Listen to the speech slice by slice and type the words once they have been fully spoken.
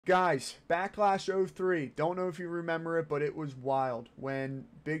Guys, Backlash '03. Don't know if you remember it, but it was wild when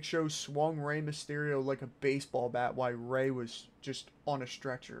Big Show swung Rey Mysterio like a baseball bat while Rey was just on a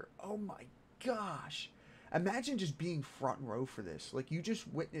stretcher. Oh my gosh. Imagine just being front row for this. Like, you just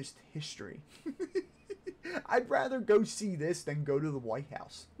witnessed history. I'd rather go see this than go to the White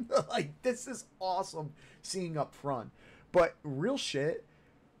House. Like, this is awesome seeing up front. But real shit,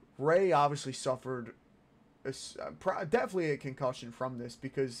 Rey obviously suffered definitely a concussion from this,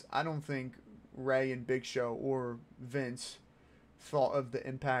 because I don't think Rey and Big Show or Vince thought of the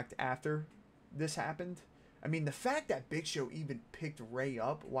impact after this happened. I mean, the fact that Big Show even picked Rey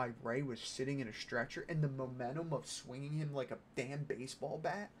up while Rey was sitting in a stretcher and the momentum of swinging him like a damn baseball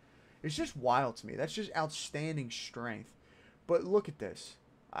bat, it's just wild to me. That's just outstanding strength. But look at this.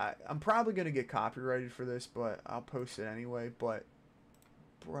 I'm probably going to get copyrighted for this, but I'll post it anyway. But,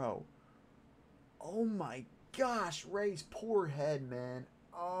 bro, oh my gosh, Rey's poor head, man.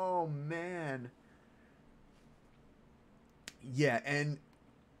 Oh, man. Yeah, and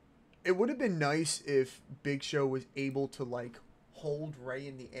it would have been nice if Big Show was able to, like, hold Rey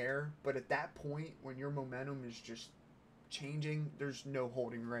in the air. But at that point, when your momentum is just changing, there's no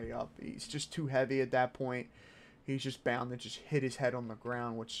holding Rey up. He's just too heavy at that point. He's just bound to just hit his head on the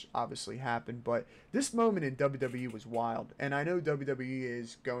ground, which obviously happened. But this moment in WWE was wild. And I know WWE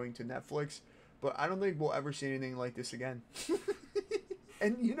is going to Netflix, but I don't think we'll ever see anything like this again.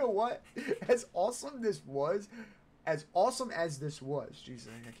 And you know what? As awesome this was, as awesome as this was,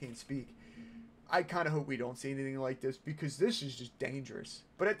 Jesus, I can't speak. I kind of hope we don't see anything like this, because this is just dangerous.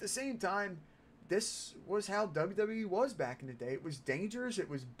 But at the same time, this was how WWE was back in the day. It was dangerous, it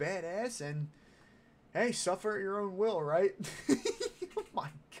was badass, and hey, suffer at your own will, right? Oh my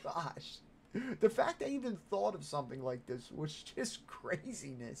gosh. The fact they even thought of something like this was just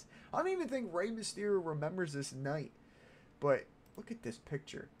craziness. I don't even think Rey Mysterio remembers this night. But look at this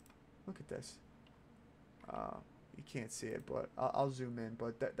picture. Look at this. You can't see it, but I'll zoom in.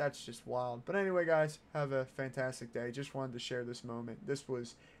 But that's just wild. But anyway, guys, have a fantastic day. Just wanted to share this moment. This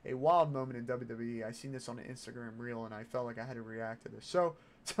was a wild moment in WWE. I seen this on an Instagram reel, and I felt like I had to react to this. So,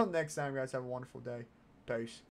 until next time, guys, have a wonderful day. Peace.